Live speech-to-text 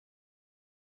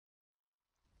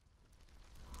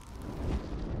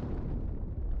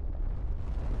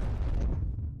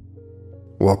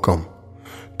Welcome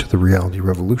to the Reality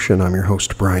Revolution. I'm your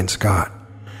host, Brian Scott.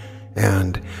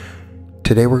 And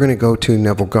today we're going to go to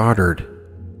Neville Goddard.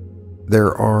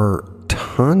 There are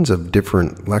tons of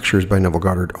different lectures by Neville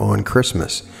Goddard on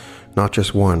Christmas, not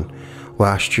just one.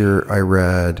 Last year I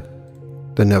read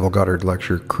the Neville Goddard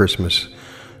lecture, Christmas,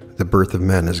 the Birth of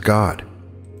Man as God.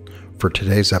 For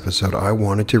today's episode, I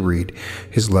wanted to read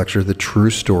his lecture, The True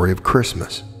Story of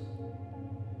Christmas.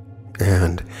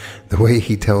 And the way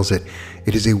he tells it,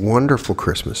 it is a wonderful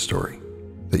Christmas story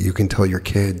that you can tell your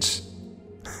kids.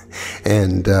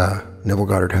 And Neville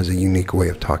Goddard has a unique way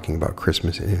of talking about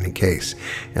Christmas in any case.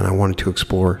 And I wanted to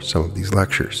explore some of these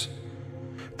lectures.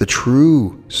 The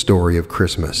True Story of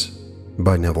Christmas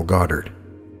by Neville Goddard,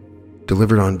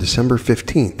 delivered on December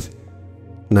 15th,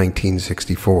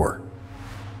 1964.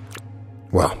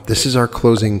 Well, this is our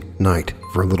closing night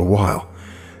for a little while.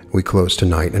 We close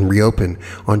tonight and reopen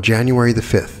on January the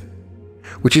 5th,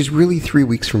 which is really 3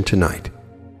 weeks from tonight.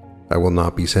 I will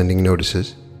not be sending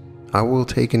notices. I will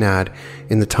take an ad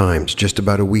in the Times just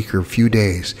about a week or a few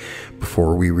days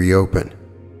before we reopen.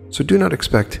 So do not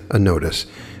expect a notice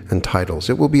and titles.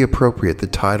 It will be appropriate, the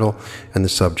title and the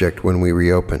subject, when we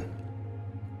reopen.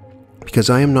 Because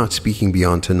I am not speaking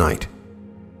beyond tonight.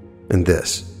 And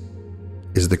this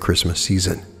is the Christmas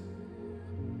season.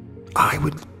 I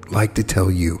would like to tell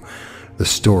you the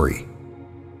story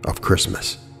of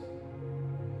Christmas.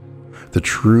 The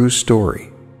true story,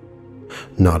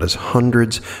 not as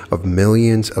hundreds of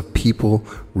millions of people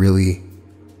really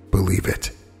believe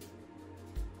it.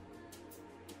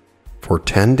 For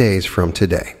 10 days from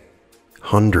today,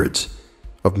 hundreds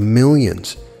of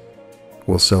millions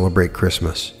will celebrate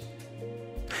Christmas,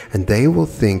 and they will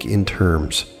think in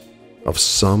terms of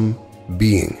some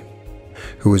being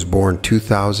who was born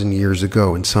 2,000 years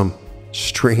ago in some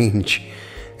strange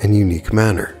and unique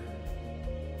manner.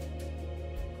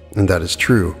 And that is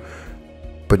true,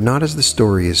 but not as the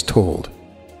story is told.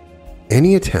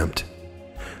 Any attempt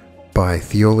by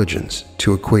theologians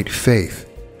to equate faith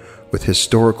with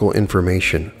historical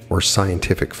information or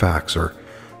scientific facts or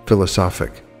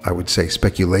philosophic, I would say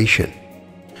speculation,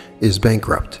 is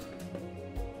bankrupt.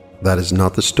 That is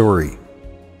not the story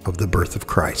of the birth of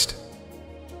Christ.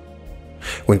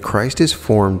 When Christ is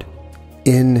formed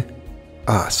in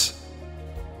us,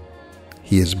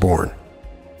 he is born.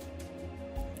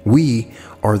 We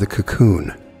are the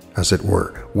cocoon, as it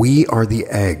were. We are the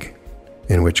egg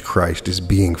in which Christ is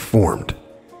being formed.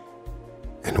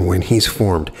 And when he's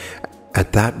formed,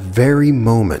 at that very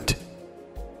moment,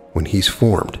 when he's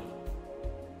formed,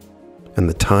 and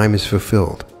the time is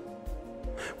fulfilled,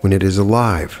 when it is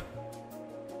alive,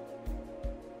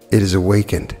 it is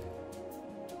awakened.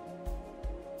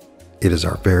 It is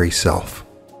our very self.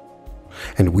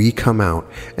 And we come out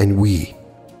and we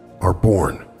are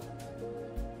born.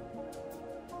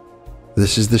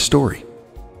 This is the story.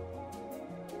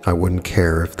 I wouldn't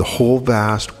care if the whole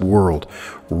vast world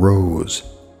rose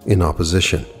in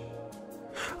opposition.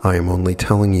 I am only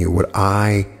telling you what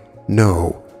I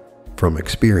know from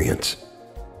experience.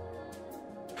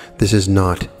 This is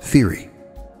not theory.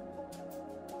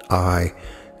 I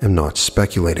am not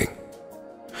speculating.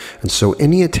 And so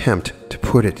any attempt to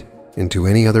put it into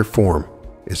any other form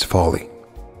is folly.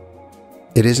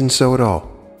 It isn't so at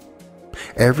all.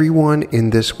 Everyone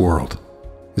in this world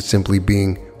is simply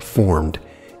being formed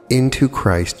into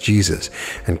Christ Jesus,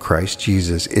 and Christ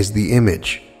Jesus is the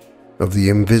image of the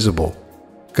invisible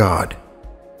God.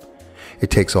 It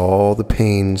takes all the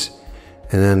pains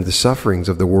and then the sufferings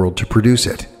of the world to produce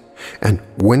it. And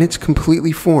when it's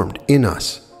completely formed in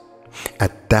us,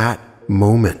 at that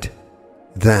moment,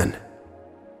 then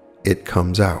it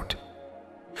comes out.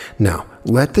 Now,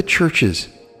 let the churches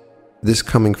this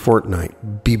coming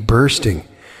fortnight be bursting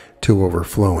to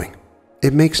overflowing.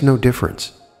 It makes no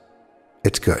difference.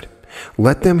 It's good.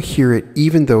 Let them hear it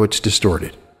even though it's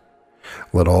distorted.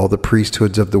 Let all the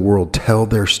priesthoods of the world tell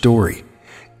their story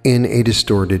in a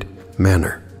distorted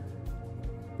manner.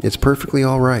 It's perfectly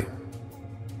all right.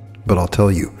 But I'll tell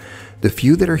you, the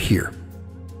few that are here,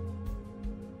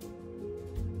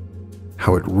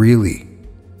 how it really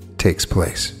takes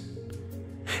place.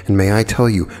 And may I tell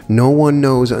you, no one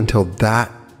knows until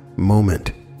that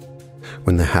moment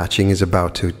when the hatching is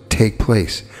about to take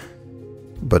place.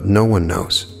 But no one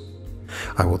knows.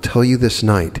 I will tell you this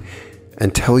night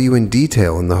and tell you in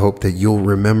detail in the hope that you'll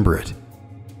remember it.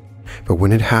 But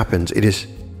when it happens, it is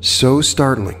so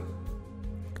startling,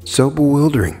 so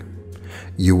bewildering,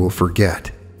 you will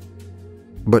forget.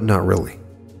 But not really.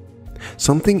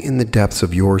 Something in the depths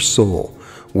of your soul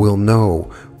will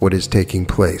know what is taking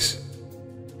place.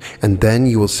 And then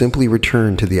you will simply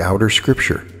return to the outer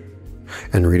scripture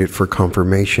and read it for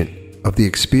confirmation of the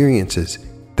experiences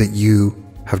that you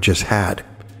have just had.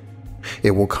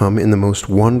 It will come in the most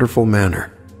wonderful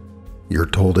manner. You're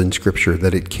told in Scripture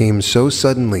that it came so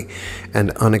suddenly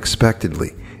and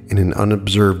unexpectedly in an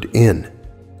unobserved inn.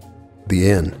 The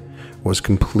inn was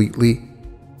completely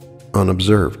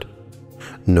unobserved.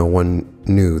 No one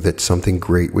knew that something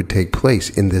great would take place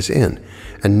in this inn,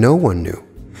 and no one knew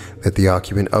that the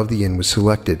occupant of the inn was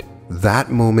selected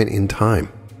that moment in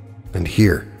time. And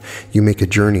here, you make a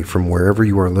journey from wherever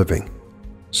you are living.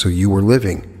 So you are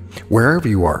living wherever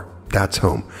you are. That's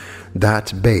home.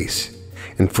 That's base.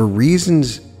 And for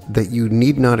reasons that you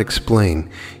need not explain,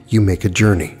 you make a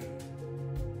journey.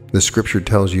 The Scripture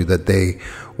tells you that they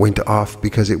went off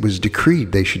because it was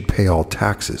decreed they should pay all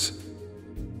taxes.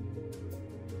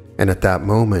 And at that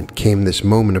moment came this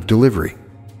moment of delivery.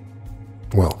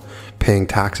 Well, paying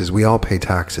taxes, we all pay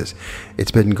taxes.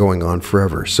 It's been going on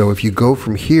forever. So if you go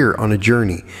from here on a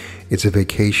journey, it's a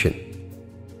vacation.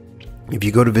 If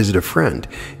you go to visit a friend,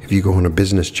 if you go on a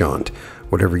business jaunt,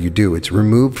 whatever you do, it's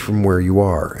removed from where you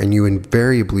are, and you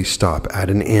invariably stop at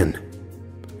an inn.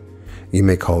 You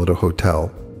may call it a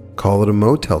hotel, call it a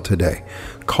motel today,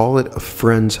 call it a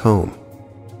friend's home.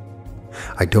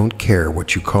 I don't care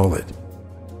what you call it.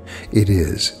 It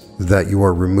is that you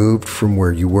are removed from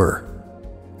where you were.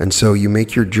 And so you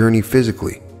make your journey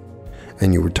physically,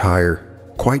 and you retire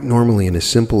quite normally in a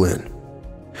simple inn,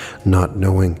 not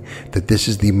knowing that this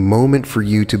is the moment for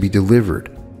you to be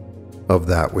delivered of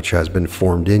that which has been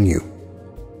formed in you,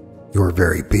 your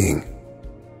very being.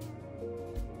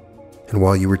 And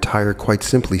while you retire quite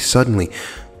simply, suddenly,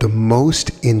 the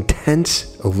most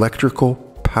intense electrical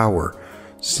power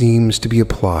seems to be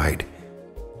applied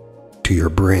to your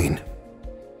brain.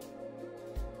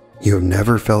 You have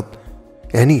never felt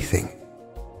anything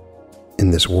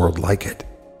in this world like it.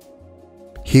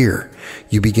 Here,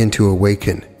 you begin to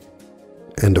awaken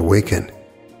and awaken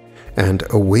and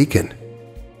awaken.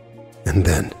 And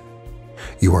then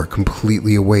you are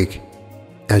completely awake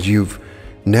as you've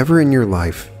never in your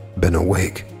life been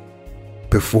awake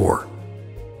before.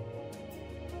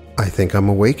 I think I'm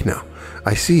awake now.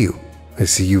 I see you. I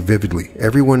see you vividly.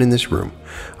 Everyone in this room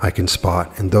I can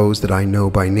spot, and those that I know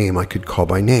by name I could call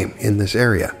by name in this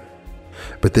area.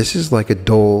 But this is like a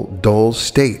dull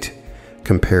state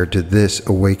compared to this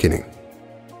awakening.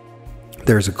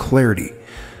 There's a clarity.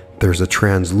 There's a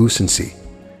translucency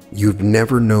you've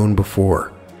never known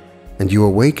before. And you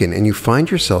awaken and you find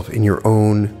yourself in your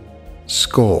own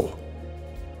skull.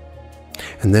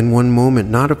 And then one moment,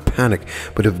 not of panic,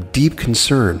 but of deep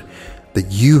concern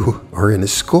that you are in a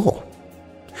skull.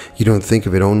 You don't think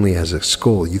of it only as a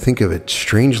skull. You think of it,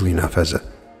 strangely enough, as a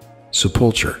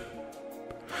sepulcher.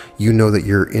 You know that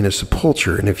you're in a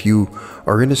sepulcher, and if you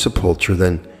are in a sepulcher,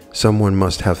 then someone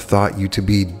must have thought you to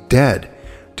be dead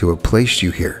to have placed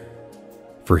you here.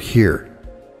 For here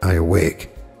I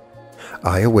awake.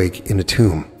 I awake in a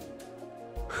tomb.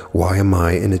 Why am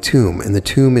I in a tomb? And the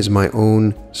tomb is my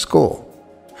own skull.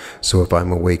 So if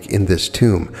I'm awake in this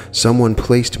tomb, someone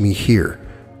placed me here,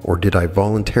 or did I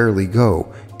voluntarily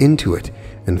go into it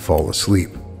and fall asleep?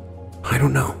 I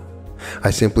don't know. I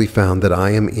simply found that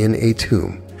I am in a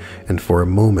tomb, and for a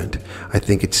moment I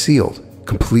think it's sealed,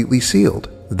 completely sealed.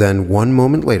 Then one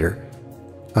moment later,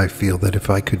 I feel that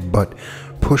if I could but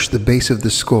push the base of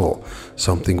the skull,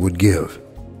 something would give,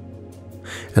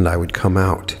 and I would come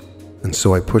out. And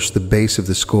so I push the base of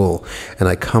the skull, and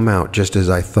I come out just as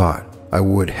I thought I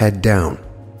would, head down.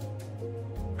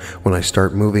 When I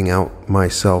start moving out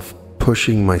myself,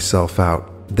 pushing myself out,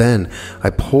 then I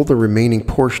pull the remaining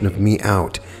portion of me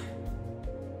out,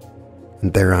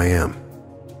 and there I am.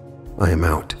 I am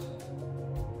out.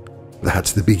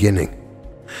 That's the beginning.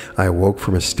 I awoke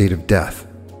from a state of death.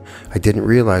 I didn't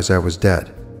realize I was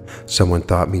dead. Someone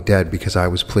thought me dead because I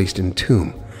was placed in a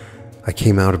tomb. I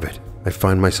came out of it. I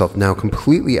find myself now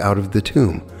completely out of the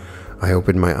tomb. I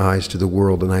open my eyes to the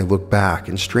world and I look back,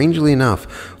 and strangely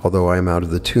enough, although I am out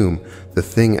of the tomb, the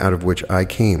thing out of which I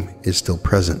came is still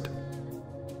present.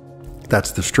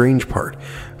 That's the strange part,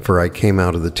 for I came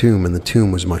out of the tomb and the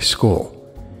tomb was my skull.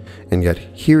 And yet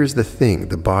here is the thing,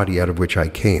 the body out of which I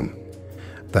came.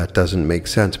 That doesn't make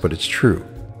sense, but it's true.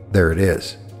 There it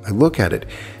is. I look at it.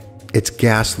 It's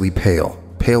ghastly pale,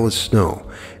 pale as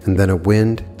snow, and then a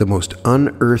wind, the most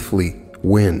unearthly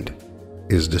wind,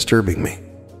 is disturbing me.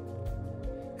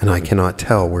 And I cannot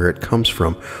tell where it comes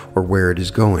from or where it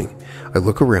is going. I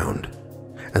look around,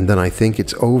 and then I think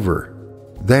it's over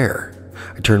there.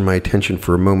 I turn my attention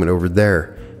for a moment over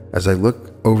there. As I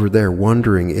look over there,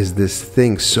 wondering, is this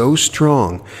thing so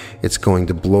strong it's going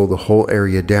to blow the whole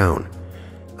area down?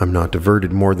 I'm not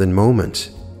diverted more than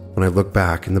moments when I look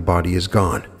back and the body is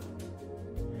gone.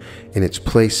 In its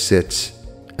place sits,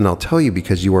 and I'll tell you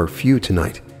because you are few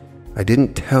tonight. I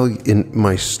didn't tell you in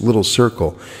my little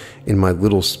circle, in my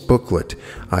little booklet.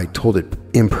 I told it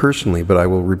impersonally, but I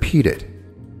will repeat it.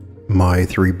 My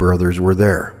 3 brothers were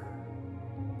there.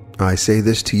 I say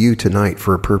this to you tonight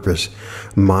for a purpose.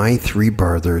 My 3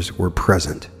 brothers were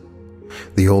present.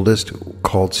 The oldest,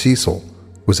 called Cecil,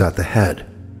 was at the head.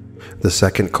 The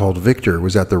second, called Victor,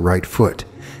 was at the right foot,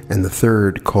 and the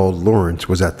third, called Lawrence,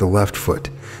 was at the left foot.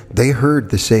 They heard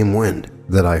the same wind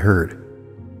that I heard,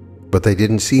 but they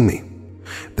didn't see me.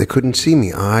 They couldn't see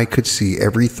me. I could see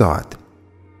every thought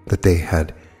that they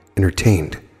had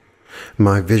entertained.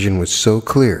 My vision was so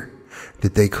clear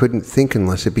that they couldn't think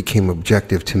unless it became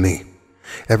objective to me.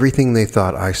 Everything they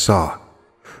thought I saw,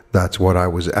 that's what I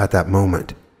was at that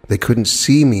moment. They couldn't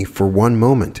see me for one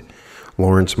moment.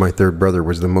 Lawrence, my 3rd brother,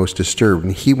 was the most disturbed,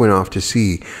 and he went off to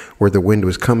see where the wind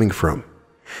was coming from.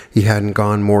 He hadn't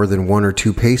gone more than 1 or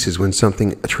 2 paces when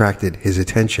something attracted his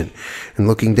attention, and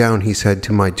looking down, he said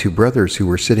to my 2 brothers who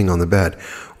were sitting on the bed,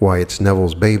 "Why, it's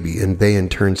Neville's baby." And they in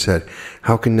turn said,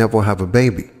 "How can Neville have a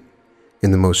baby?"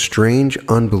 In the most strange,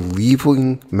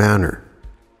 unbelieving manner.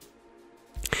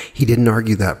 He didn't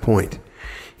argue that point.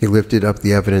 He lifted up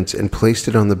the evidence and placed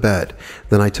it on the bed.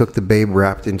 Then I took the babe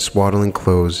wrapped in swaddling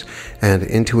clothes, and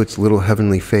into its little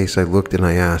heavenly face I looked and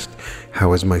I asked,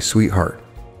 "How is my sweetheart?"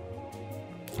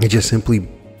 It just simply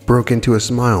broke into a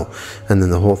smile, and then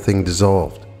the whole thing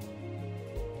dissolved.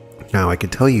 Now, I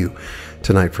can tell you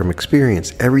tonight from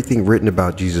experience, everything written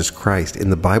about Jesus Christ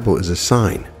in the Bible is a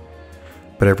sign,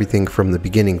 but everything from the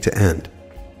beginning to end.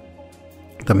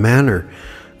 The manner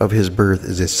of his birth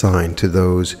is a sign to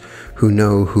those who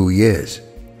know who he is.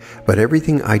 But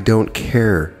everything I don't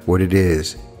care what it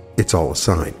is, it's all a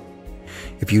sign.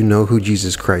 If you know who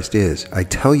Jesus Christ is, I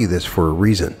tell you this for a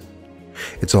reason.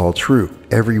 It's all true.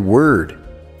 Every word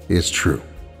is true.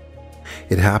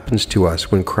 It happens to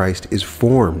us when Christ is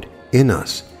formed in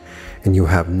us, and you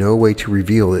have no way to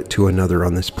reveal it to another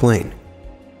on this plane,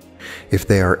 if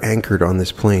they are anchored on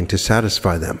this plane to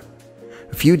satisfy them.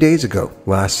 A few days ago,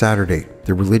 last Saturday,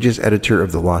 the religious editor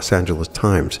of the Los Angeles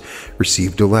Times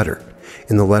received a letter.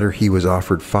 In the letter, he was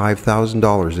offered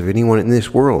 $5,000 if anyone in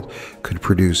this world could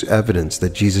produce evidence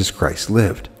that Jesus Christ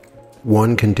lived.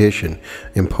 One condition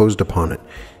imposed upon it: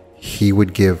 he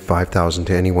would give $5,000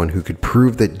 to anyone who could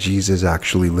prove that Jesus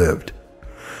actually lived.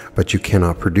 But you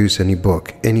cannot produce any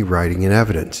book, any writing and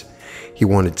evidence. He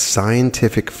wanted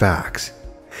scientific facts.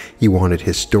 He wanted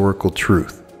historical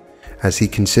truth. As he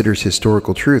considers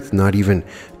historical truth, not even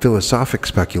philosophic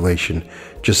speculation,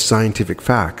 just scientific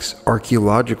facts,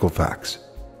 archaeological facts.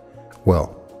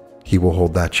 Well, he will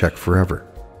hold that check forever.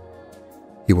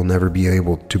 He will never be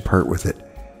able to part with it,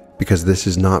 because this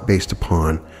is not based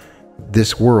upon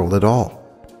this world at all.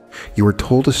 You are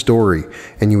told a story,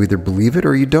 and you either believe it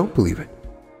or you don't believe it.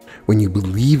 When you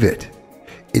believe it,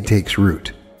 it takes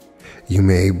root. You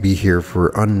may be here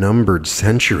for unnumbered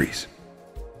centuries.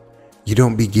 You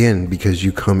don't begin because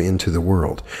you come into the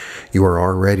world. You are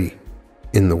already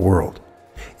in the world.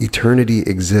 Eternity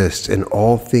exists, and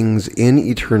all things in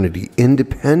eternity,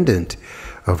 independent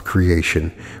of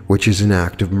creation, which is an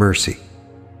act of mercy.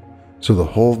 So the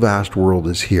whole vast world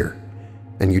is here,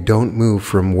 and you don't move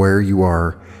from where you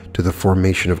are to the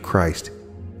formation of Christ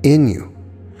in you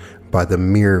by the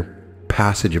mere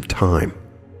passage of time.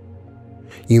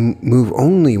 You move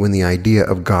only when the idea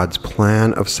of God's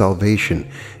plan of salvation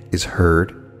is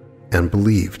heard and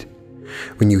believed.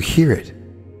 When you hear it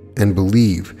and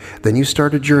believe, then you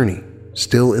start a journey,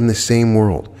 still in the same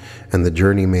world. And the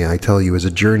journey, may I tell you, is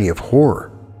a journey of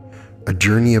horror, a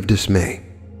journey of dismay,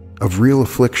 of real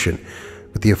affliction.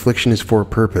 But the affliction is for a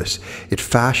purpose. It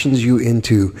fashions you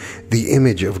into the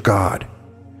image of God.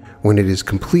 When it is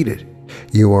completed,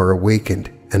 you are awakened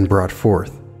and brought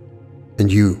forth, and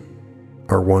you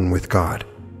are one with God.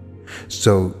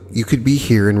 So you could be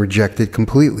here and rejected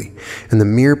completely, and the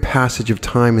mere passage of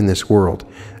time in this world,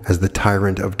 as the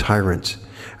tyrant of tyrants,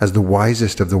 as the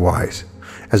wisest of the wise,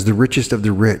 as the richest of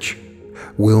the rich,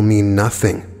 will mean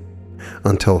nothing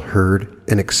until heard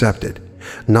and accepted.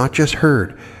 Not just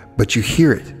heard, but you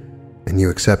hear it and you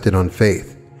accept it on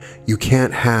faith. You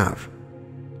can have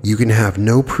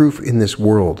no proof in this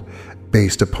world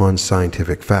based upon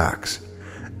scientific facts.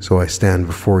 So I stand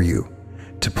before you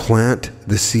to plant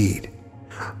the seed.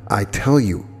 I tell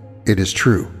you, it is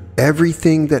true.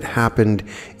 Everything that happened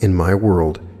in my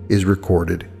world is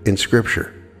recorded in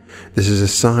Scripture. This is a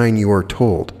sign, you are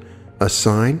told. A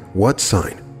sign? What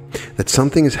sign? That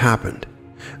something has happened,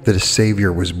 that a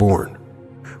Savior was born.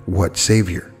 What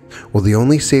Savior? Well, the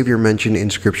only Savior mentioned in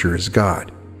Scripture is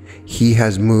God. He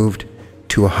has moved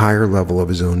to a higher level of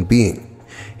his own being.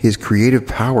 His creative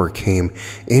power came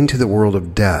into the world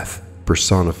of death,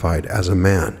 personified as a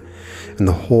man, and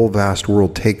the whole vast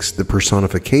world takes the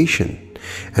personification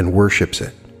and worships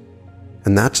it.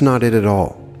 And that's not it at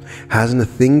all. Hasn't a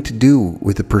thing to do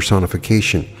with the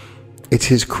personification. It's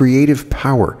His creative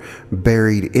power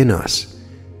buried in us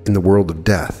in the world of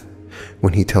death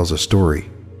when He tells a story,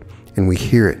 and we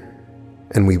hear it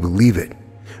and we believe it.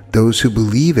 Those who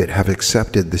believe it have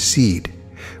accepted the seed,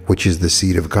 which is the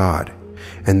seed of God,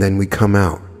 and then we come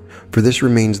out. For this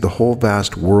remains, the whole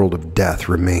vast world of death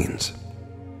remains.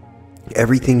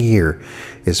 Everything here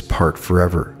is part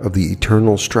forever of the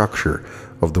eternal structure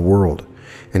of the world,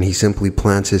 and He simply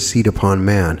plants His seed upon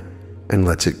man and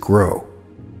lets it grow,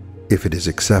 if it is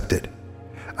accepted.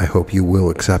 I hope you will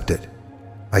accept it.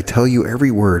 I tell you,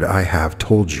 every word I have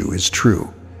told you is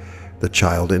true. The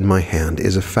child in my hand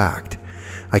is a fact.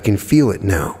 I can feel it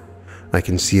now. I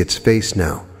can see its face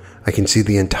now. I can see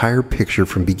the entire picture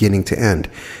from beginning to end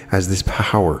as this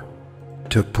power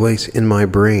took place in my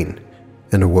brain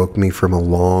and awoke me from a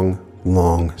long,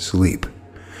 long sleep.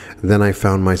 Then I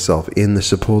found myself in the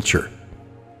sepulchre.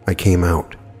 I came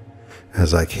out.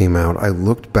 As I came out, I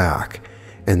looked back,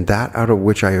 and that out of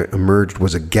which I emerged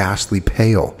was a ghastly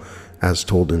pale, as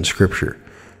told in Scripture.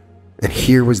 And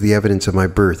here was the evidence of my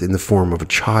birth in the form of a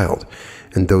child,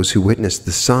 and those who witnessed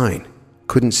the sign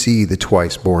couldn't see the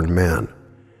twice-born man.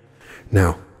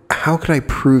 Now, how could I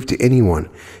prove to anyone,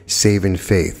 save in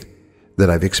faith, that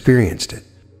I've experienced it?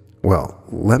 Well,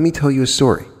 let me tell you a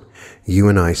story. You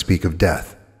and I speak of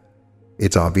death.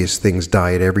 It's obvious things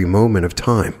die at every moment of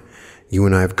time. You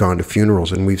and I have gone to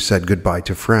funerals and we've said goodbye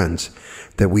to friends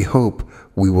that we hope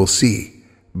we will see.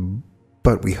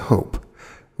 But we hope.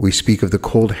 We speak of the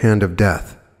cold hand of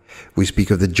death. We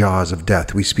speak of the jaws of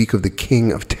death. We speak of the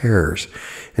king of terrors.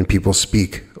 And people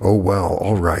speak, oh well,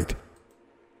 all right.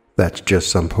 That's just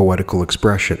some poetical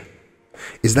expression.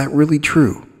 Is that really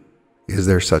true? Is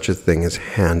there such a thing as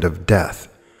hand of death?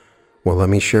 Well, let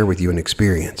me share with you an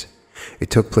experience.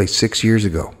 It took place 6 years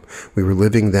ago. We were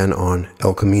living then on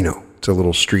El Camino. It's a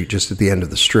little street just at the end of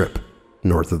the strip,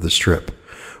 north of the strip.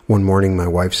 One morning, my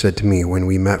wife said to me when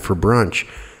we met for brunch,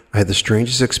 I had the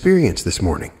strangest experience this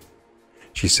morning.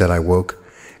 She said, I woke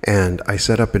and I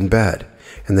sat up in bed,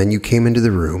 and then you came into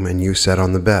the room and you sat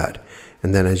on the bed.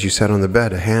 And then as you sat on the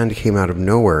bed, a hand came out of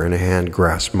nowhere and a hand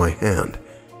grasped my hand.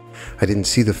 I didn't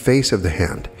see the face of the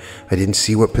hand. I didn't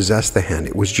see what possessed the hand.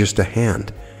 It was just a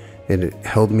hand, and it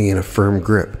held me in a firm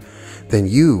grip. Then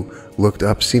you looked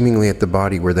up seemingly at the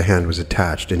body where the hand was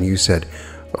attached, and you said,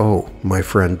 oh, my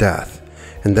friend death.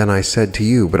 And then I said to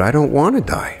you, but I don't want to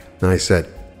die. And I said,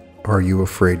 are you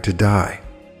afraid to die?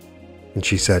 And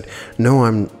she said, no,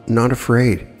 I'm not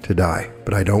afraid to die,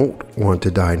 but I don't want to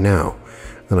die now.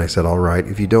 Then I said, all right,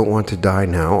 if you don't want to die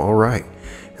now, all right.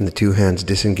 And the two hands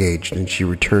disengaged, and she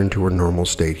returned to her normal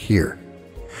state here.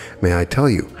 May I tell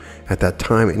you, at that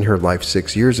time in her life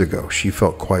 6 years ago, she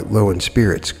felt quite low in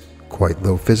spirits, quite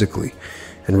low physically,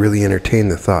 and really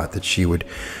entertained the thought that she would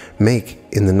make,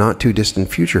 in the not-too-distant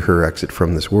future, her exit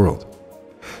from this world.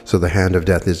 So the hand of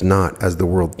death is not, as the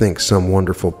world thinks, some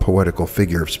wonderful poetical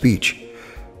figure of speech.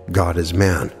 God is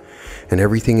man, and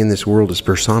everything in this world is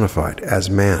personified as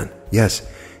man. Yes,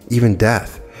 even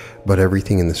death, but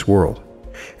everything in this world.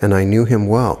 And I knew him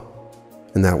well,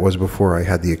 and that was before I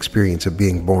had the experience of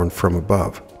being born from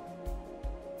above.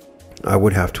 I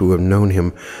would have to have known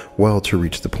him well to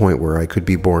reach the point where I could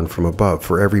be born from above,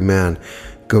 for every man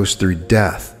goes through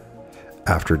death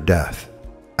after death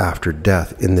after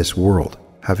death in this world,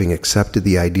 having accepted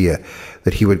the idea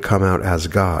that he would come out as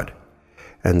God.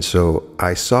 And so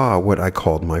I saw what I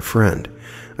called my friend.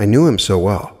 I knew him so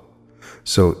well.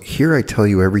 So here I tell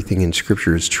you everything in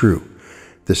Scripture is true.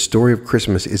 The story of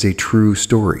Christmas is a true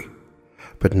story,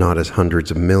 but not as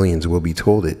hundreds of millions will be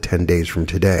told it 10 days from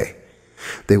today.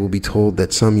 They will be told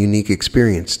that some unique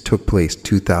experience took place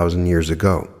 2,000 years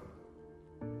ago.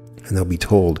 And they'll be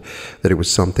told that it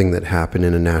was something that happened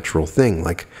in a natural thing,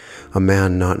 like a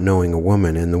man not knowing a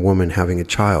woman and the woman having a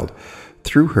child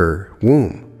through her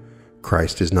womb.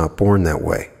 Christ is not born that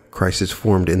way. Christ is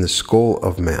formed in the skull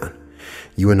of man.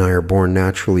 You and I are born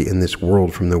naturally in this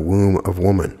world from the womb of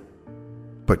woman.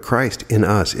 But Christ in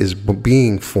us is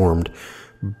being formed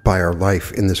by our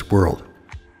life in this world,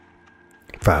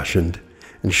 fashioned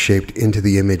and shaped into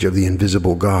the image of the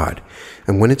invisible God.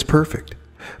 And when it's perfect,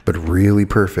 but really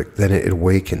perfect, then it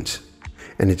awakens,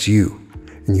 and it's you,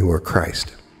 and you are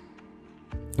Christ.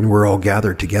 And we're all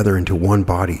gathered together into one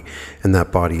body, and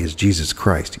that body is Jesus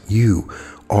Christ. You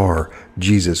are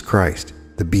Jesus Christ.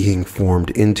 the being formed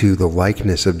into the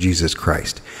likeness of Jesus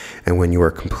Christ. And when you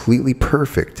are completely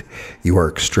perfect, you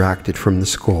are extracted from the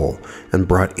skull and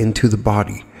brought into the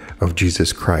body of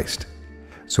Jesus Christ.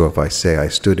 So if I say I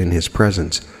stood in his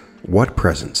presence, what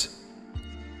presence?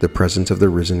 The presence of the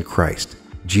risen Christ.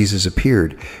 Jesus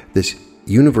appeared, this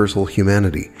universal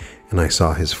humanity, and I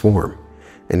saw his form.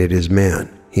 And it is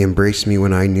man. He embraced me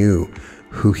when I knew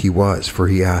who he was, for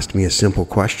he asked me a simple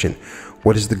question: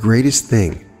 what is the greatest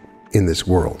thing in this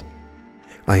world?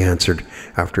 I answered,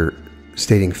 after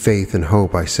stating faith and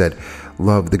hope, I said,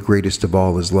 love, the greatest of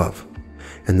all is love.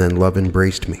 And then love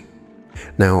embraced me.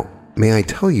 Now, may I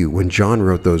tell you, when John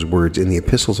wrote those words in the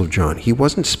epistles of John, he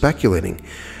wasn't speculating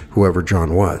whoever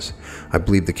John was. I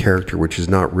believe the character, which is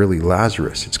not really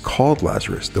Lazarus, it's called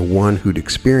Lazarus, the one who'd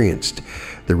experienced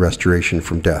the restoration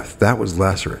from death. That was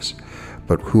Lazarus.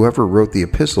 But whoever wrote the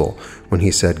epistle, when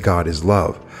he said God is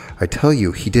love, I tell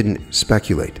you, he didn't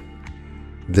speculate.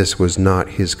 This was not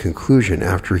his conclusion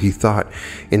after he thought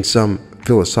in some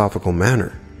philosophical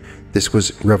manner. This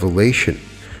was revelation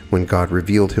when God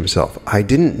revealed himself. I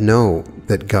didn't know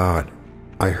that God,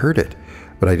 I heard it,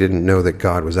 but I didn't know that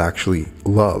God was actually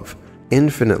love,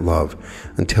 infinite love,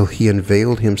 until he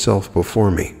unveiled himself before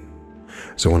me.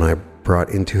 So when I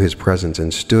brought into his presence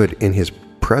and stood in his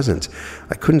presence,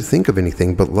 I couldn't think of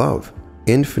anything but love,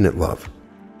 infinite love.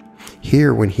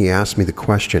 Here, when he asked me the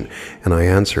question, and I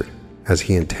answered, as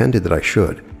he intended that I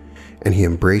should, and he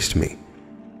embraced me,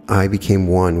 I became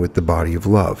one with the body of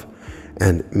love.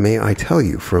 And may I tell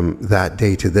you, from that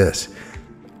day to this,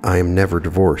 I am never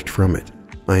divorced from it.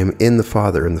 I am in the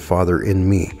Father, and the Father in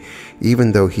me,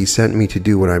 even though he sent me to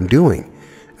do what I'm doing.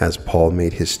 As Paul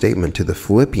made his statement to the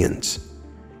Philippians,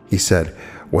 he said,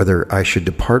 whether I should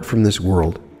depart from this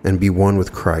world and be one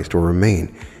with Christ or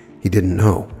remain, he didn't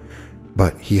know.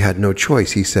 But he had no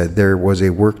choice. He said there was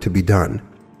a work to be done.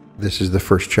 This is the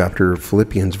first chapter of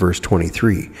Philippians, verse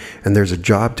 23. And there's a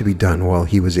job to be done while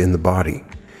he was in the body.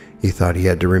 He thought he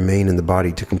had to remain in the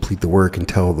body to complete the work and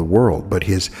tell the world, but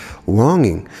his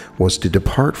longing was to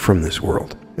depart from this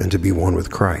world and to be one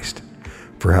with Christ.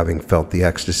 For having felt the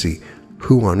ecstasy,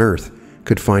 who on earth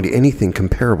could find anything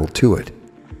comparable to it?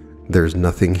 There's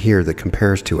nothing here that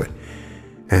compares to it.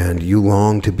 And you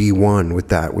long to be one with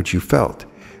that which you felt.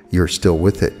 You're still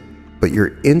with it, but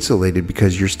you're insulated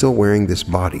because you're still wearing this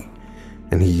body.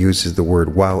 And he uses the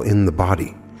word while in the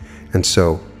body. And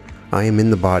so, I am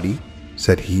in the body,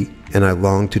 said he, and I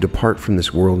long to depart from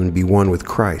this world and be one with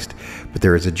Christ, but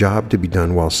there is a job to be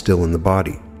done while still in the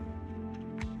body.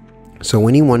 So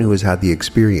anyone who has had the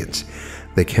experience,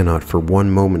 they cannot for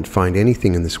one moment find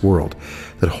anything in this world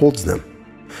that holds them,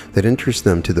 that interests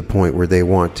them to the point where they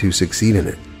want to succeed in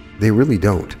it. They really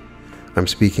don't. I'm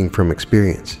speaking from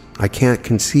experience. I can't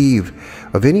conceive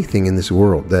of anything in this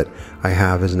world that I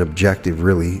have as an objective,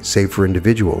 really, save for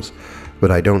individuals, but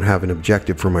I don't have an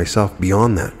objective for myself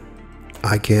beyond that.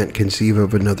 I can't conceive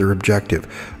of another objective.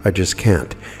 I just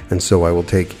can't. And so I will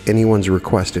take anyone's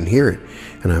request and hear it,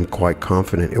 and I'm quite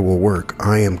confident it will work.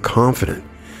 I am confident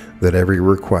that every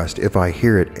request, if I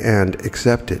hear it and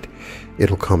accept it,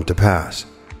 it'll come to pass.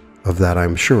 Of that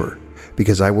I'm sure,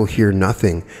 because I will hear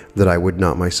nothing that I would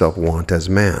not myself want as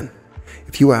man.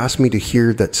 If you ask me to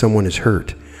hear that someone is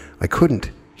hurt, I couldn't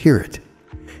hear it.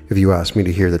 If you ask me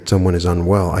to hear that someone is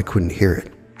unwell, I couldn't hear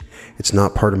it. It's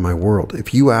not part of my world.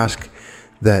 If you ask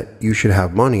that you should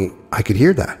have money, I could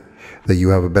hear that. That you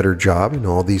have a better job and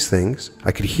all these things.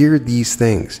 I could hear these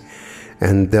things,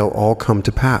 and they'll all come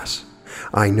to pass.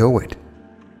 I know it.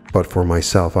 But for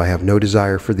myself, I have no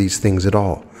desire for these things at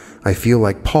all. I feel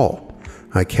like Paul.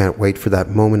 I can't wait for that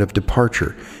moment of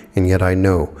departure, and yet I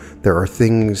know there are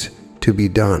things to be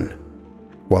done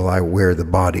while I wear the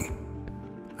body.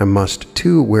 I must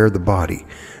too wear the body.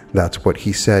 That's what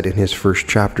he said in his first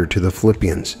chapter to the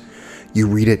Philippians. You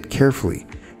read it carefully.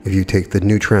 If you take the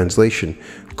new translation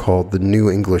called the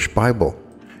New English Bible,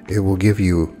 it will give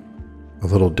you a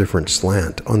little different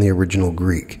slant on the original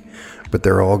Greek, but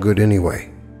they're all good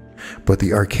anyway. But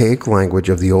the archaic language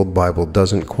of the old Bible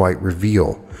doesn't quite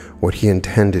reveal what he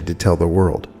intended to tell the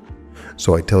world.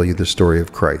 So I tell you the story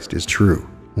of Christ is true,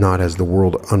 not as the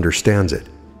world understands it.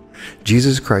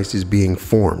 Jesus Christ is being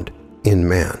formed in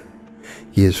man.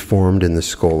 He is formed in the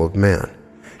skull of man.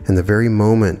 And the very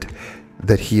moment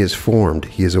that he is formed,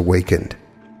 he is awakened.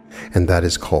 And that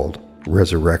is called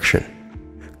resurrection.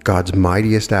 God's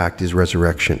mightiest act is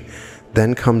resurrection.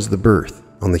 Then comes the birth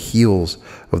on the heels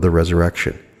of the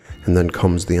resurrection. And then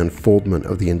comes the unfoldment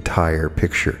of the entire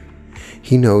picture.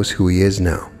 He knows who he is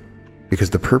now,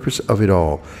 because the purpose of it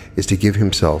all is to give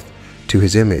himself to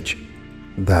his image.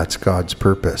 That's God's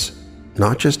purpose.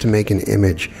 Not just to make an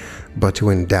image, but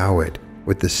to endow it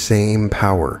with the same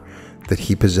power that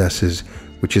he possesses,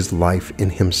 which is life in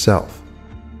himself.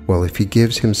 Well, if he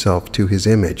gives himself to his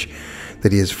image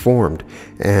that he has formed,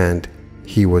 and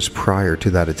he was prior to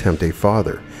that attempt a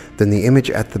father, then the image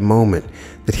at the moment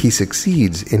that he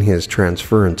succeeds in his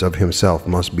transference of himself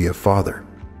must be a father.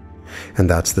 And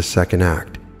that's the second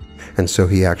act. And so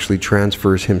he actually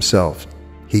transfers himself.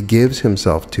 He gives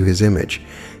himself to his image,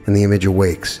 and the image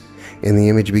awakes, and the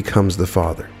image becomes the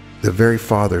Father. The very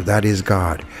Father, that is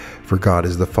God, for God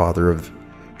is the Father of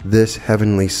this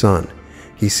heavenly Son.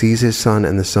 He sees his Son,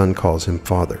 and the Son calls him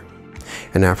Father.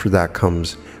 And after that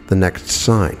comes the next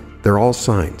sign. They're all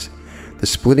signs. The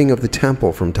splitting of the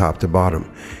temple from top to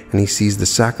bottom, and he sees the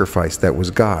sacrifice that was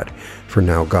God, for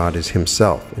now God is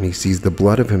himself, and he sees the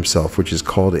blood of himself, which is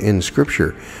called in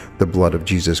Scripture the blood of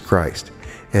Jesus Christ,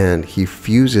 and he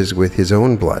fuses with his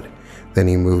own blood. Then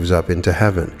he moves up into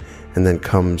heaven, and then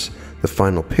comes the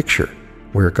final picture,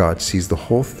 where God sees the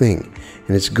whole thing,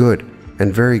 and it's good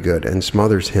and very good, and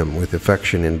smothers him with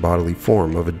affection in bodily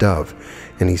form of a dove,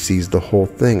 and he sees the whole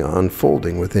thing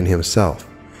unfolding within himself.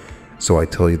 So I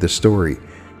tell you the story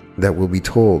that will be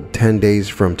told 10 days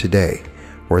from today,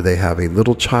 where they have a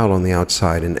little child on the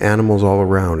outside and animals all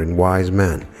around and wise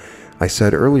men. I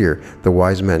said earlier, the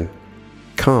wise men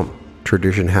come.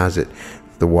 Tradition has it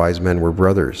the wise men were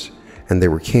brothers, and they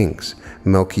were kings,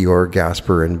 Melchior,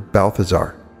 Gaspar, and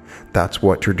Balthazar. That's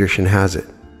what tradition has it.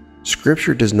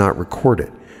 Scripture does not record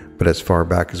it, but as far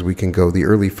back as we can go, the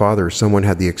early fathers, someone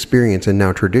had the experience, and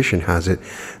now tradition has it,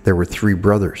 there were 3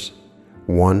 brothers.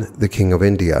 One, the king of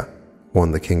India,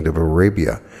 one, the king of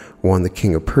Arabia, one, the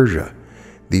king of Persia.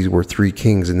 These were 3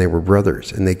 kings, and they were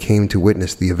brothers, and they came to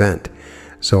witness the event.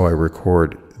 So I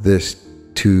record this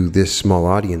to this small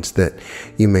audience that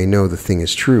you may know the thing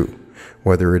is true.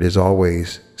 Whether it is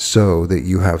always so that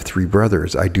you have 3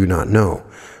 brothers, I do not know.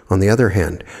 On the other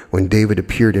hand, when David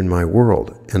appeared in my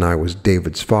world, and I was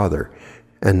David's father,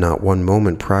 and not one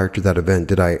moment prior to that event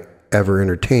did I ever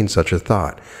entertain such a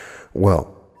thought,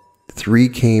 well, 3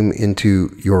 came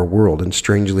into your world, and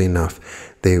strangely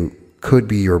enough, they could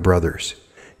be your brothers.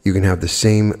 You can have the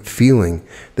same feeling,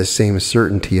 the same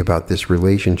certainty about this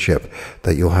relationship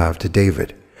that you'll have to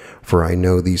David. For I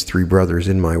know these 3 brothers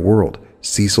in my world,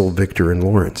 Cecil, Victor, and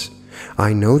Lawrence.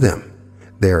 I know them.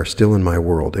 They are still in my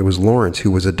world. It was Lawrence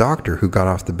who was a doctor who got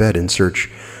off the bed in search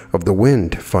of the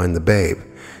wind to find the babe.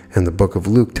 And the book of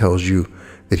Luke tells you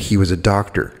that he was a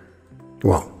doctor.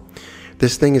 Well,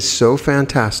 this thing is so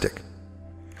fantastic,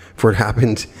 for it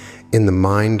happened in the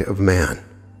mind of man.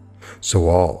 So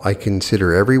all I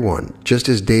consider everyone, just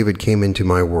as David came into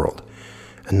my world,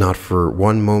 and not for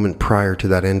one moment prior to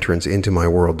that entrance into my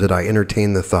world did I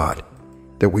entertain the thought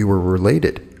that we were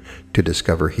related, to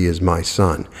discover he is my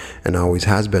son, and always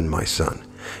has been my son.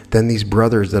 Then these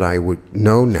brothers that I would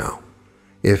know now,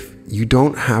 if you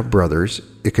don't have brothers,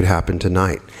 it could happen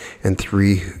tonight, and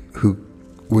 3 who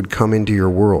would come into your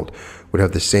world would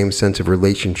have the same sense of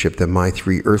relationship that my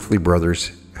 3 earthly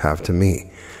brothers have to me.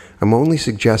 I'm only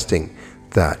suggesting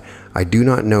that. I do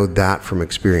not know that from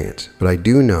experience, but I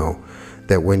do know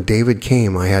that when David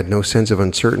came, I had no sense of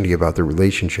uncertainty about the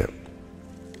relationship.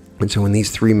 And so when these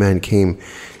 3 men came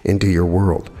into your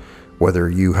world, whether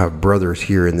you have brothers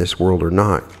here in this world or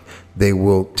not, they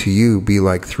will to you be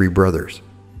like 3 brothers.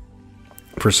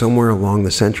 For somewhere along the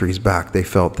centuries back, they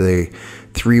felt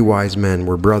 3 wise men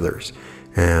were brothers,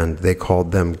 and they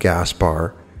called them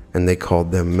Gaspar, and they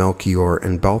called them Melchior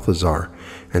and Balthazar,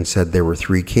 and said there were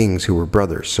 3 kings who were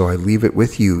brothers. So I leave it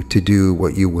with you to do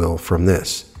what you will from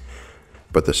this.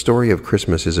 But the story of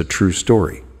Christmas is a true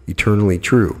story, eternally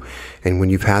true. And when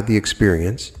you've had the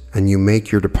experience and you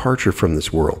make your departure from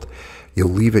this world, you'll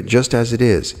leave it just as it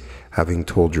is, having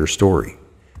told your story.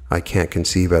 I can't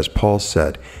conceive, as Paul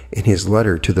said in his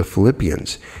letter to the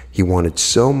Philippians, he wanted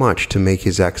so much to make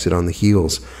his exit on the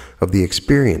heels of the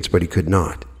experience, but he could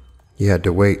not. He had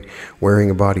to wait, wearing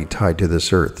a body tied to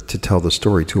this earth, to tell the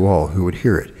story to all who would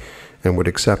hear it and would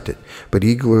accept it, but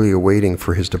eagerly awaiting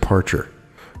for his departure.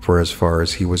 For as far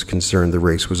as he was concerned, the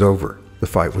race was over. The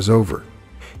fight was over.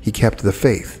 He kept the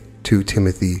faith, 2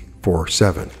 Timothy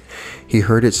 4:7. He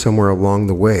heard it somewhere along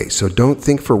the way, so don't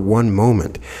think for one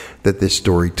moment that this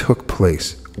story took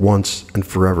place once and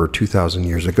forever 2,000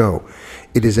 years ago.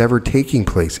 It is ever taking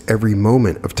place every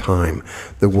moment of time,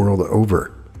 the world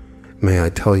over. May I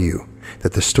tell you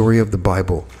that the story of the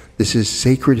Bible, this is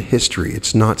sacred history.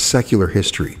 It's not secular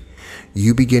history.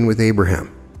 You begin with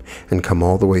Abraham and come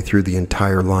all the way through the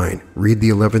entire line. Read the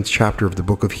 11th chapter of the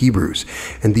book of Hebrews,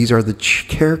 and these are the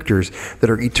characters that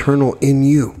are eternal in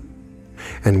you.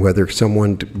 And whether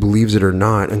someone believes it or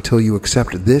not, until you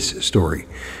accept this story,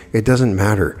 it doesn't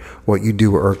matter what you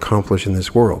do or accomplish in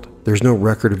this world. There's no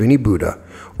record of any Buddha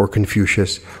or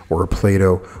Confucius or a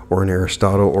Plato or an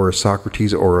Aristotle or a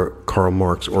Socrates or a Karl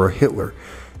Marx or a Hitler.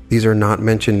 These are not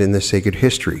mentioned in the sacred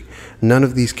history. None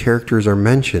of these characters are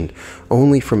mentioned,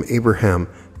 only from Abraham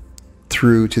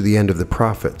through to the end of the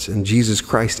prophets, and Jesus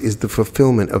Christ is the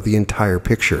fulfillment of the entire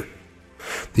picture.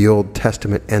 The Old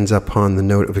Testament ends upon the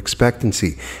note of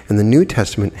expectancy, and the New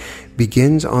Testament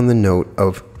begins on the note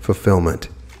of fulfillment,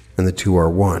 and the two are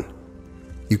one.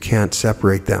 You can't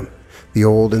separate them. The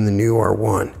old and the new are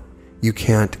one. You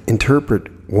can't interpret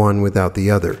one without the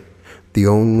other. The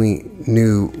only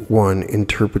new one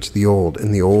interprets the old,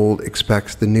 and the old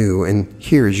expects the new, and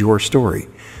here is your story.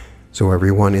 So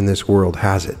everyone in this world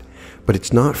has it, but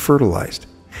it's not fertilized.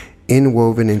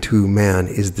 Inwoven into man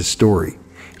is the story.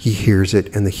 He hears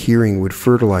it, and the hearing would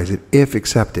fertilize it if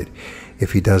accepted.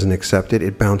 If he doesn't accept it,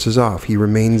 it bounces off. He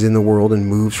remains in the world and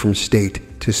moves from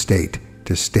state to state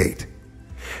to state,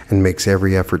 and makes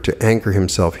every effort to anchor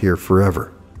himself here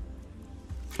forever.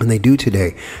 And they do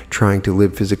today, trying to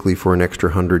live physically for an extra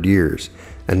 100 years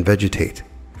and vegetate.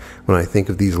 When I think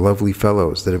of these lovely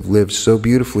fellows that have lived so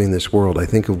beautifully in this world, I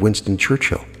think of Winston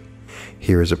Churchill.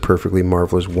 Here is a perfectly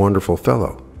marvelous, wonderful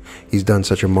fellow. He's done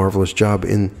such a marvelous job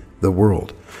in the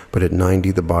world, but at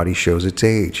 90 the body shows its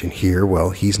age, and here,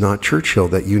 well, he's not Churchill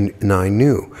that you and I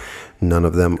knew. None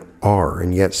of them are,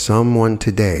 and yet someone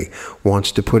today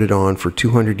wants to put it on for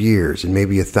 200 years and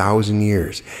maybe 1,000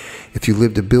 years. If you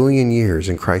lived 1 billion years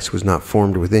and Christ was not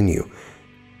formed within you,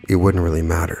 it wouldn't really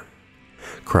matter.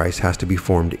 Christ has to be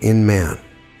formed in man,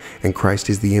 and Christ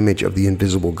is the image of the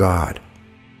invisible God.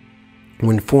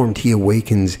 When formed, he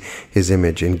awakens his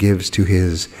image and gives to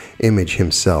his image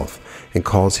himself, and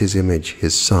calls his image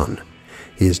his son.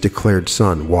 He is declared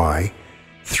son. Why?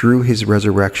 Through his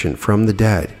resurrection from the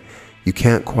dead. You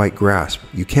can't quite grasp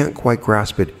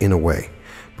it in a way.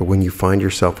 But when you find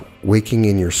yourself waking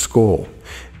in your skull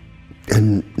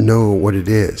and know what it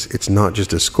is, it's not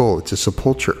just a skull, it's a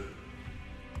sepulcher.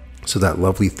 So that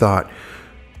lovely thought,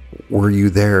 were you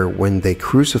there when they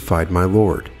crucified my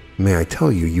Lord? May I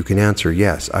tell you, you can answer,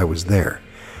 yes, I was there.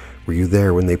 Were you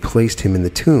there when they placed him in the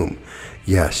tomb?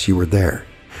 Yes, you were there.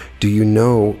 Do you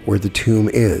know where the tomb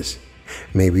is?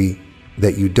 Maybe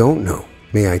that you don't know.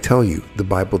 May I tell you, the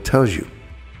Bible tells you.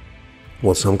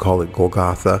 Well, some call it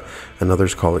Golgotha, and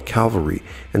others call it Calvary,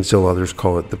 and so others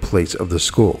call it the place of the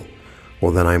skull.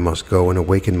 Well, then I must go and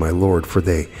awaken my Lord, for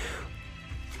they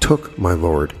took my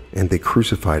Lord, and they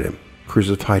crucified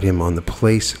him on the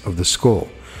place of the skull.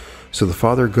 So the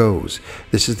Father goes.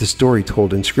 This is the story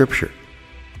told in Scripture,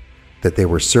 that they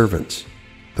were servants,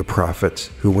 the prophets,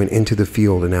 who went into the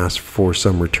field and asked for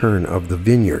some return of the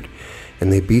vineyard,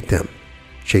 and they beat them,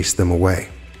 chased them away.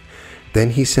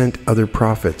 Then he sent other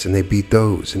prophets, and they beat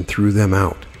those and threw them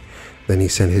out. Then he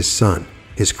sent his Son,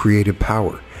 his creative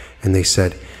power, and they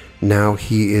said, now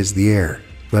he is the heir.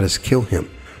 Let us kill him,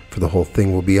 for the whole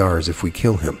thing will be ours if we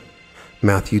kill him.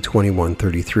 Matthew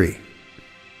 21:33.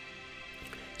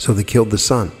 So they killed the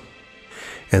Son.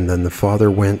 And then the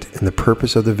Father went, and the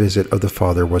purpose of the visit of the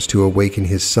Father was to awaken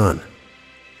his Son.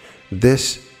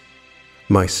 This,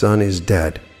 my Son is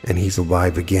dead, and he's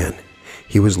alive again.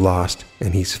 He was lost,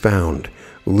 and he's found.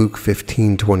 Luke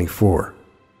 15:24.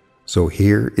 So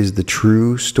here is the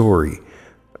true story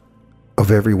of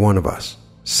every one of us,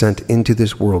 sent into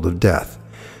this world of death,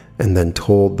 and then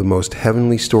told the most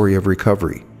heavenly story of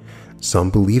recovery.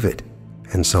 Some believe it,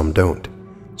 and some don't.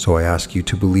 So I ask you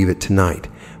to believe it tonight.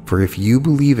 For if you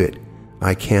believe it,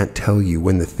 I can't tell you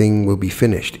when the thing will be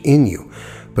finished in you,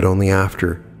 but only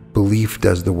after belief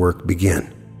does the work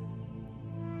begin.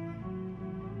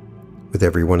 With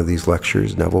every one of these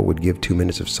lectures, Neville would give 2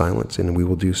 minutes of silence, and we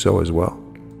will do so as well.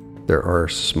 There are a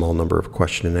small number of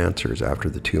question and answers after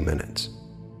the 2 minutes.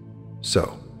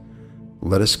 So,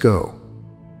 let us go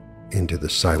into the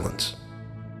silence.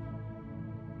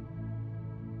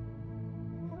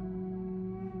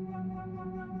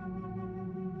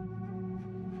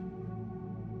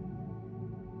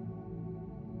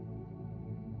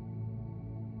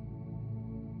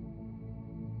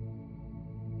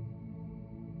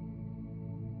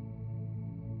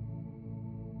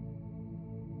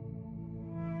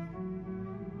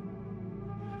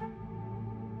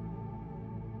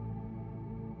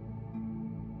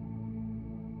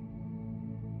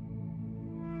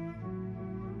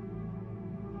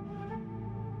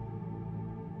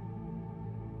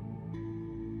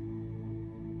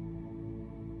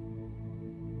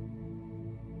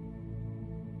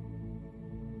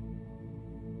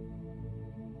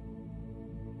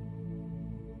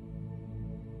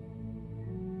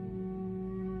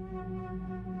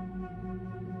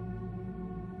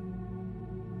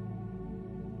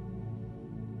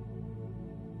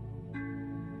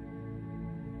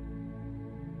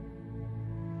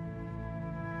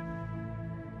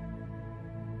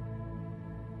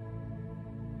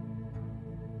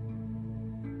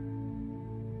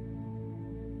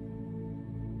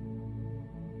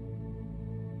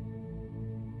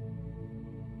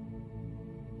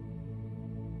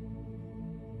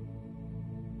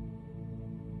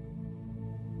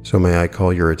 So may I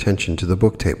call your attention to the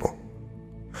book table.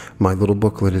 My little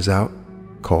booklet is out,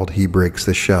 called He Breaks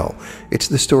the Shell. It's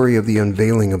the story of the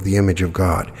unveiling of the image of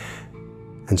God,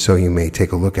 and so you may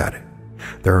take a look at it.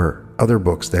 There are other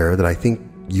books there that I think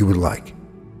you would like.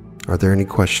 Are there any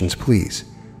questions, please?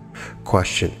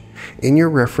 Question: in your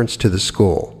reference to the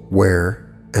skull,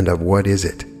 where and of what is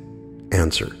it?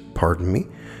 Answer: pardon me?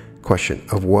 Question: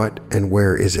 of what and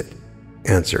where is it?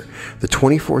 Answer: the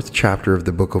 24th chapter of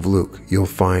the book of Luke. You'll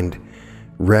find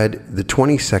read the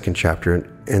 22nd chapter,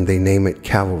 and they name it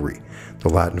Calvary. The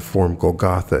Latin form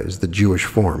Golgotha is the Jewish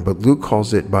form, but Luke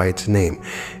calls it by its name,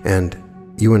 and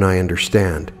you and I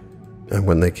understand. And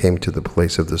when they came to the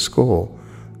place of the skull,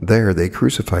 there they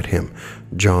crucified him.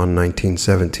 John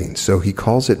 19:17. So he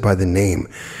calls it by the name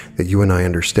that you and I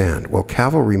understand. Well,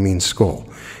 Calvary means skull,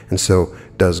 and so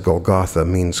does Golgotha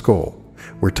mean skull.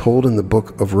 We're told in the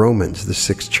book of Romans, the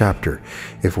 6th chapter,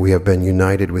 if we have been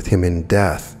united with him in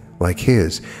death like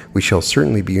his, we shall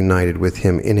certainly be united with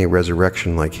him in a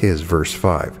resurrection like his, verse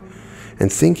 5.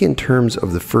 And think in terms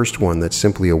of the first one that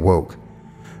simply awoke,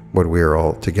 but we are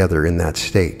all together in that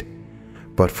state.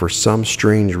 But for some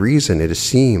strange reason, it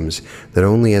seems that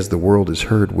only as the world is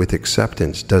heard with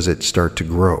acceptance does it start to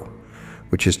grow,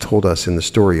 which is told us in the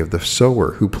story of the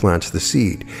sower who plants the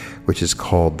seed, which is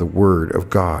called the Word of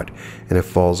God, and it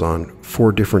falls on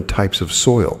 4 different types of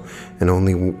soil, and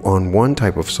only on one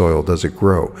type of soil does it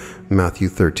grow, Matthew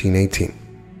 13:18.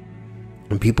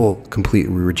 And people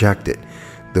completely reject it.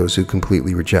 Those who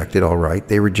completely reject it, all right,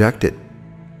 they reject it.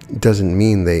 It doesn't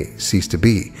mean they cease to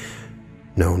be.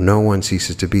 No one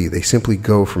ceases to be. They simply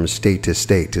go from state to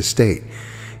state to state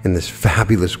in this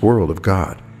fabulous world of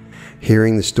God,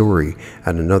 hearing the story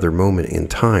at another moment in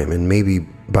time, and maybe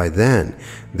by then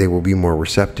they will be more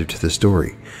receptive to the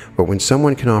story. But when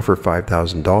someone can offer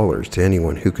 $5,000 to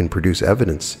anyone who can produce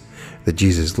evidence that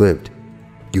Jesus lived,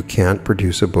 you can't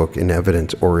produce a book in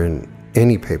evidence or in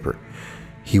any paper.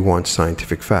 He wants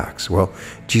scientific facts. Well,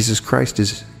 Jesus Christ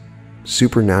is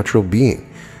supernatural being.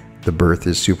 The birth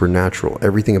is supernatural.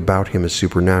 Everything about him is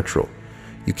supernatural.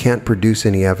 You can't produce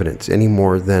any evidence any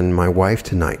more than my wife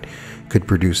tonight could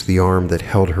produce the arm that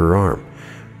held her arm.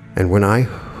 And when I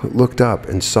looked up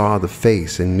and saw the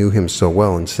face and knew him so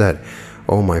well and said,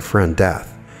 "Oh, my friend,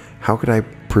 death," how could I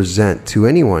present to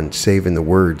anyone save in the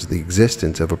words the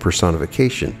existence of a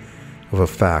personification of a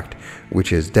fact,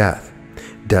 which is death?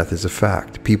 Death is a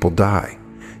fact. People die.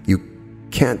 You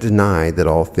can't deny that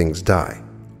all things die.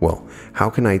 Well,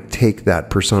 how can I take that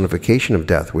personification of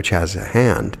death, which has a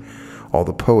hand? All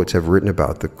the poets have written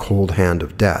about the cold hand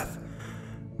of death.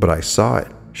 But I saw it,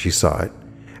 she saw it,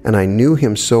 and I knew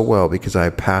him so well because I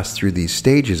passed through these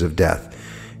stages of death,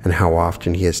 and how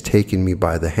often he has taken me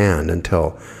by the hand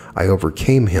until I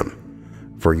overcame him.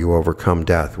 For you overcome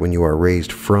death when you are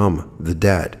raised from the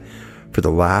dead. For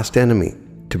the last enemy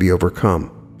to be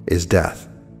overcome is death.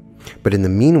 But in the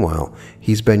meanwhile,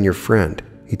 he's been your friend.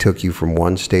 He took you from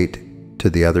one state to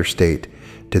the other state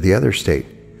to the other state.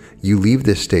 You leave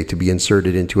this state to be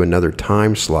inserted into another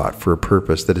time slot for a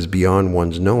purpose that is beyond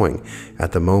one's knowing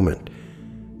at the moment.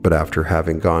 But after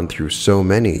having gone through so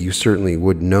many, you certainly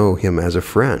would know him as a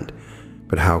friend.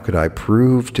 But how could I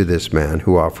prove to this man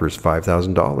who offers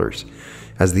 $5,000?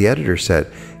 As the editor said,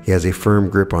 he has a firm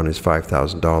grip on his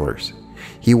 $5,000.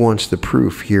 He wants the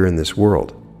proof here in this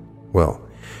world. Well,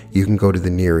 you can go to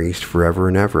the Near East forever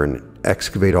and ever and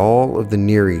excavate all of the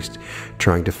Near East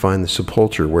trying to find the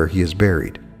sepulcher where he is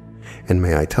buried. And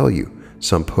may I tell you,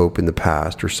 some pope in the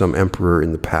past or some emperor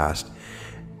in the past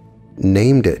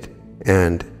named it,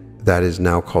 and that is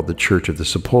now called the Church of the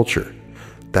Sepulchre.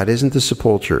 That isn't the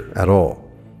sepulcher at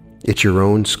all. It's your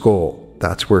own skull.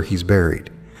 That's where he's buried.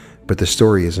 But the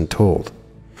story isn't told.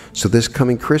 So this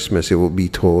coming Christmas, it will be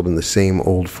told in the same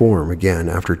old form again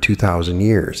after 2,000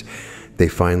 years. They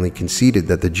finally conceded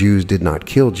that the Jews did not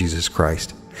kill Jesus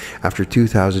Christ. After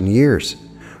 2,000 years,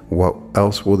 what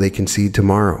else will they concede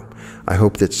tomorrow? I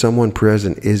hope that someone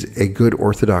present is a good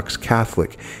Orthodox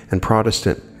Catholic and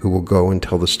Protestant who will go and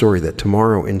tell the story that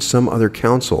tomorrow in some other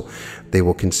council they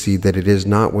will concede that it is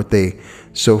not what they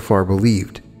so far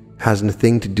believed, has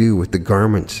nothing to do with the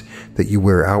garments that you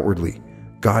wear outwardly.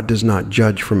 God does not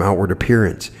judge from outward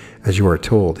appearance, as you are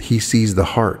told. He sees the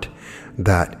heart,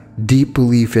 that deep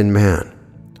belief in man.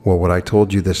 Well, what I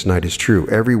told you this night is true.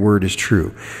 Every word is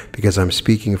true because I'm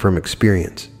speaking from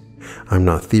experience. I'm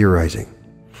not theorizing.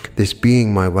 This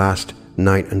being my last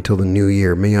night until the new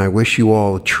year, may I wish you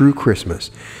all a true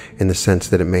Christmas in the sense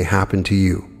that it may happen to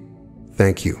you.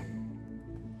 Thank you.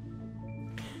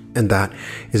 And that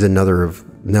is another of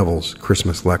Neville's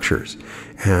Christmas lectures.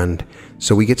 And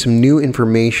so we get some new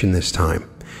information this time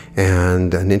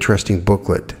and an interesting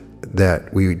booklet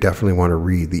that we definitely want to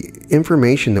read. The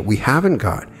information that we haven't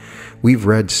got. We've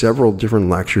read several different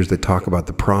lectures that talk about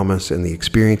the promise and the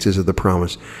experiences of the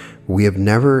promise. We have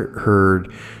never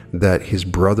heard that his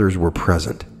brothers were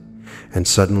present. And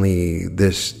suddenly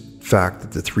this fact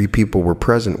that the three people were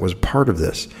present was part of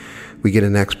this. We get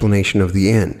an explanation of the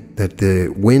end, that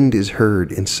the wind is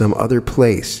heard in some other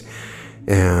place,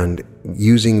 and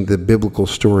using the biblical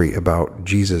story about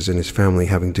Jesus and his family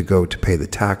having to go to pay the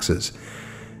taxes.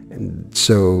 And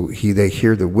so they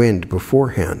hear the wind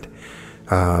beforehand.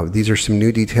 These are some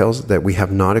new details that we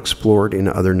have not explored in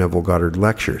other Neville Goddard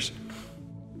lectures.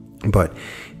 But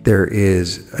there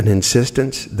is an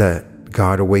insistence that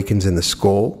God awakens in the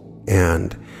skull,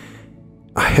 and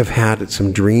I have had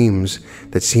some dreams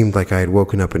that seemed like I had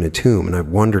woken up in a tomb, and I've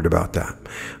wondered about that.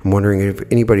 I'm wondering if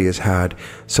anybody has had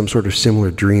some sort of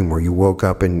similar dream where you woke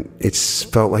up and it's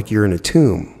felt like you're in a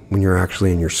tomb when you're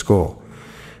actually in your skull.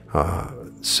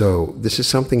 So this is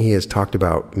something he has talked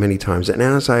about many times. And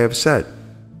as I have said,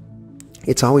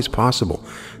 it's always possible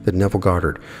that Neville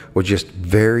Goddard was just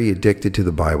very addicted to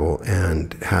the Bible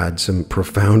and had some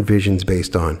profound visions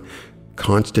based on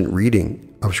constant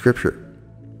reading of Scripture.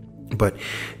 But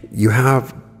you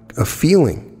have a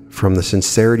feeling from the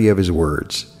sincerity of his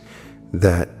words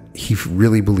that he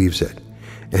really believes it.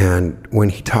 And when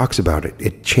he talks about it,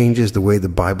 it changes the way the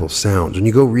Bible sounds. When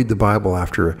you go read the Bible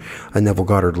after a Neville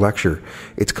Goddard lecture,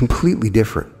 it's completely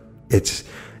different. It's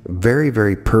very,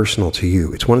 very personal to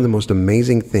you. It's one of the most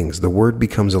amazing things. The word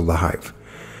becomes alive,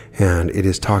 and it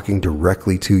is talking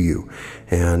directly to you.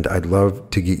 And I'd love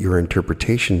to get your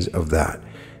interpretations of that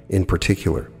in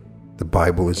particular. The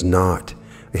Bible is not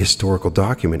a historical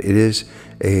document. It is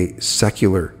a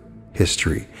secular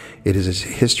history. It is a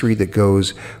history that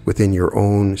goes within your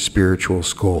own spiritual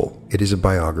skull. It is a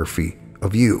biography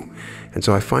of you. And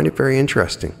so I find it very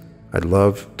interesting. I'd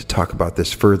love to talk about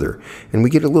this further. And we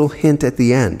get a little hint at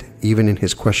the end, even in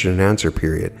his question and answer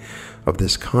period, of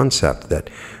this concept that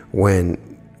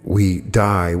when we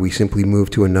die, we simply move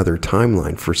to another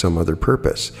timeline for some other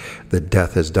purpose, that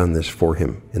death has done this for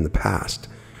him in the past.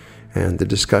 And the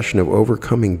discussion of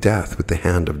overcoming death with the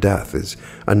hand of death is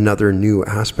another new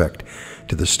aspect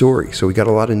to the story. So we got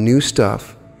a lot of new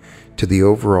stuff to the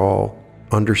overall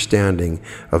understanding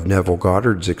of Neville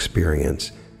Goddard's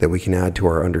experience that we can add to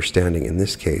our understanding in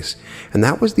this case. And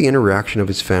that was the interaction of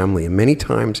his family. And many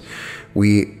times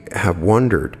we have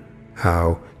wondered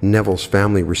how Neville's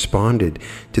family responded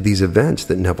to these events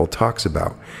that Neville talks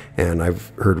about. And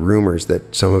I've heard rumors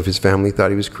that some of his family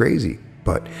thought he was crazy,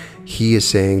 but he is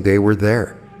saying they were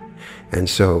there. And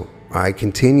so I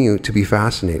continue to be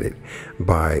fascinated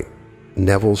by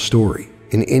Neville's story.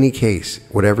 In any case,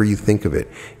 whatever you think of it,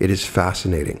 it is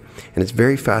fascinating. And it's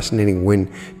very fascinating when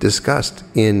discussed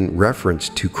in reference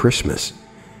to Christmas.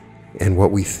 And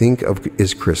what we think of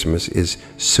as Christmas is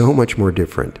so much more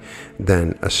different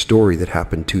than a story that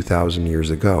happened 2,000 years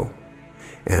ago.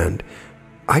 And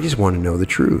I just want to know the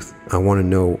truth. I want to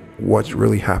know what's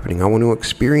really happening. I want to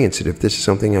experience it if this is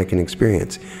something I can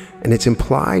experience. And it's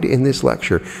implied in this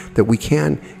lecture that we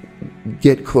can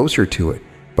get closer to it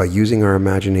by using our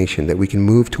imagination, that we can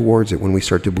move towards it when we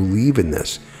start to believe in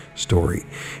this story.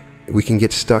 We can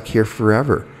get stuck here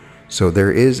forever. So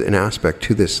there is an aspect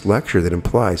to this lecture that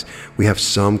implies we have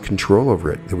some control over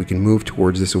it, that we can move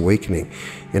towards this awakening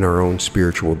in our own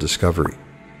spiritual discovery.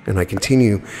 And I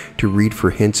continue to read for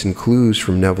hints and clues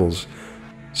from Neville's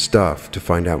stuff to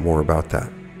find out more about that.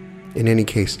 In any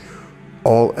case,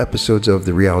 all episodes of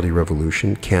The Reality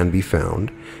Revolution can be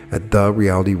found at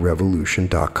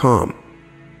therealityrevolution.com.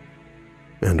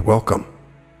 And welcome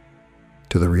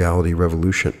to The Reality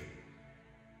Revolution.